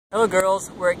Hello girls,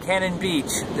 we're at Cannon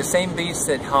Beach, the same beach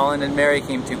that Holland and Mary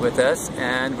came to with us,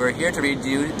 and we're here to read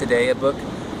you today a book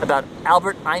about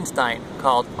Albert Einstein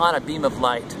called On a Beam of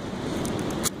Light.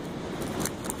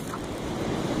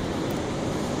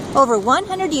 Over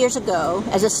 100 years ago,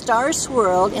 as the stars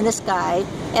swirled in the sky,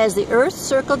 as the earth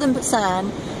circled the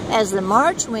sun, as the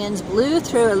March winds blew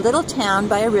through a little town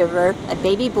by a river, a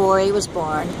baby boy was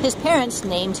born. His parents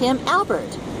named him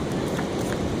Albert.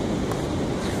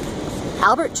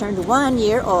 Albert turned 1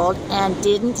 year old and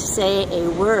didn't say a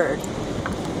word.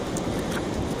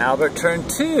 Albert turned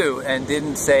 2 and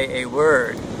didn't say a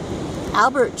word.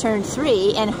 Albert turned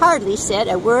 3 and hardly said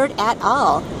a word at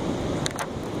all.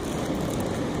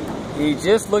 He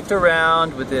just looked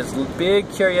around with his big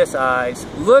curious eyes,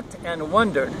 looked and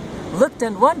wondered, looked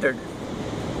and wondered.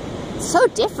 So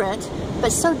different,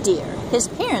 but so dear. His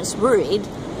parents worried.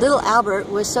 Little Albert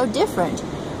was so different.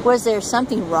 Was there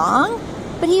something wrong?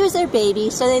 But he was their baby,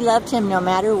 so they loved him no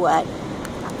matter what.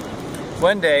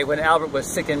 One day, when Albert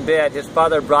was sick in bed, his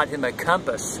father brought him a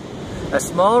compass, a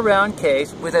small round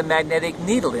case with a magnetic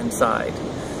needle inside.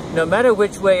 No matter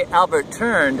which way Albert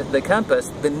turned the compass,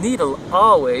 the needle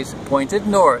always pointed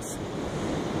north,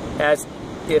 as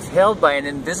if held by an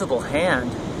invisible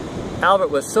hand. Albert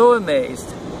was so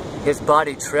amazed, his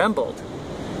body trembled.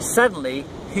 Suddenly,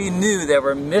 he knew there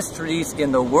were mysteries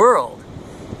in the world,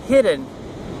 hidden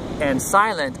and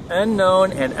silent,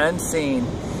 unknown and unseen.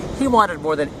 He wanted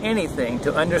more than anything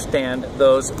to understand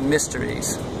those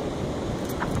mysteries.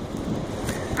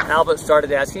 Albert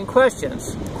started asking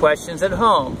questions. Questions at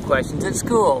home, questions at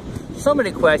school. So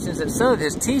many questions that some of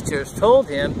his teachers told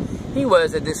him he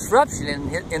was a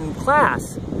disruption in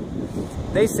class.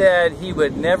 They said he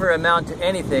would never amount to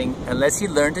anything unless he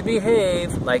learned to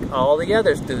behave like all the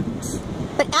other students.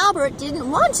 But Albert didn't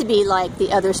want to be like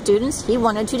the other students. He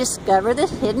wanted to discover the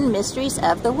hidden mysteries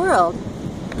of the world.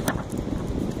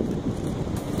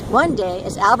 One day,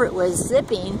 as Albert was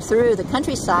zipping through the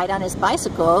countryside on his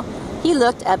bicycle, he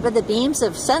looked up at the beams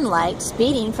of sunlight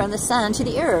speeding from the sun to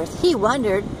the earth. He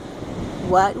wondered,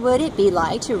 what would it be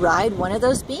like to ride one of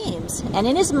those beams? And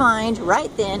in his mind,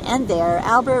 right then and there,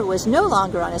 Albert was no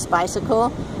longer on his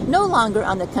bicycle, no longer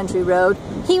on the country road.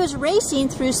 He was racing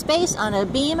through space on a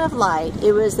beam of light.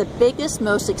 It was the biggest,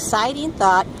 most exciting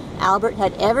thought Albert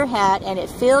had ever had, and it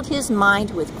filled his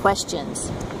mind with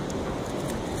questions.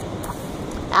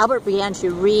 Albert began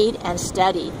to read and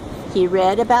study. He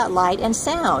read about light and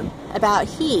sound, about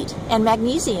heat and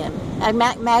magnetism,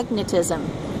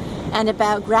 and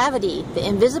about gravity, the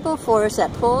invisible force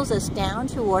that pulls us down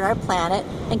toward our planet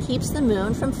and keeps the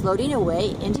moon from floating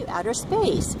away into outer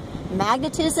space.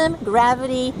 Magnetism,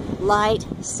 gravity, light,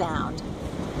 sound.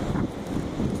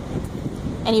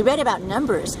 And he read about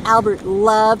numbers. Albert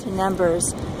loved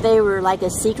numbers. They were like a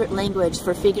secret language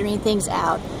for figuring things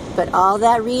out. But all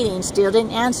that reading still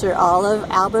didn't answer all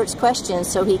of Albert's questions,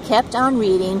 so he kept on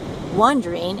reading,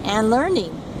 wondering, and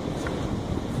learning.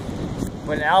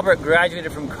 When Albert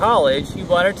graduated from college, he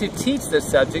wanted to teach the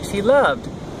subjects he loved,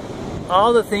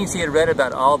 all the things he had read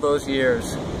about all those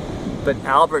years. But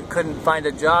Albert couldn't find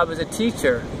a job as a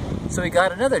teacher, so he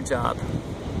got another job.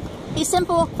 A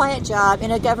simple, quiet job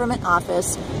in a government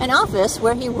office, an office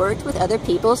where he worked with other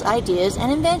people's ideas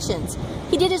and inventions.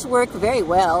 He did his work very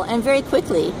well and very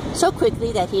quickly, so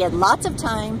quickly that he had lots of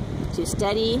time to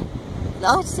study,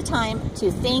 lots of time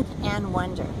to think and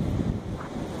wonder.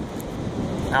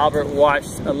 Albert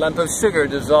watched a lump of sugar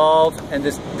dissolve and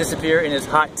disappear in his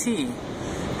hot tea.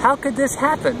 How could this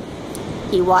happen?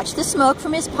 He watched the smoke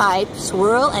from his pipe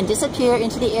swirl and disappear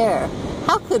into the air.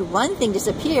 How could one thing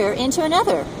disappear into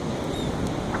another?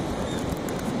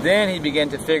 Then he began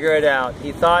to figure it out.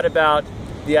 He thought about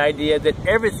the idea that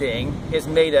everything is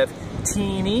made of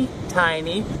teeny,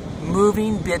 tiny,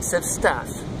 moving bits of stuff.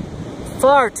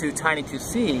 Far too tiny to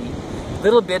see,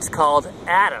 little bits called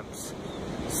atoms.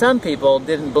 Some people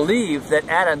didn't believe that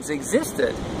atoms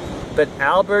existed, but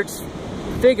Albert's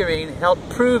figuring helped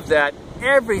prove that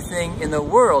everything in the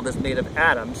world is made of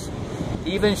atoms,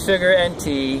 even sugar and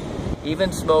tea,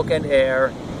 even smoke and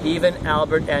air, even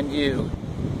Albert and you.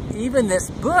 Even this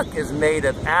book is made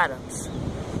of atoms.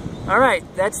 All right,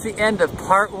 that's the end of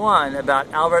part 1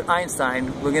 about Albert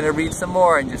Einstein. We're going to read some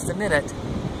more in just a minute.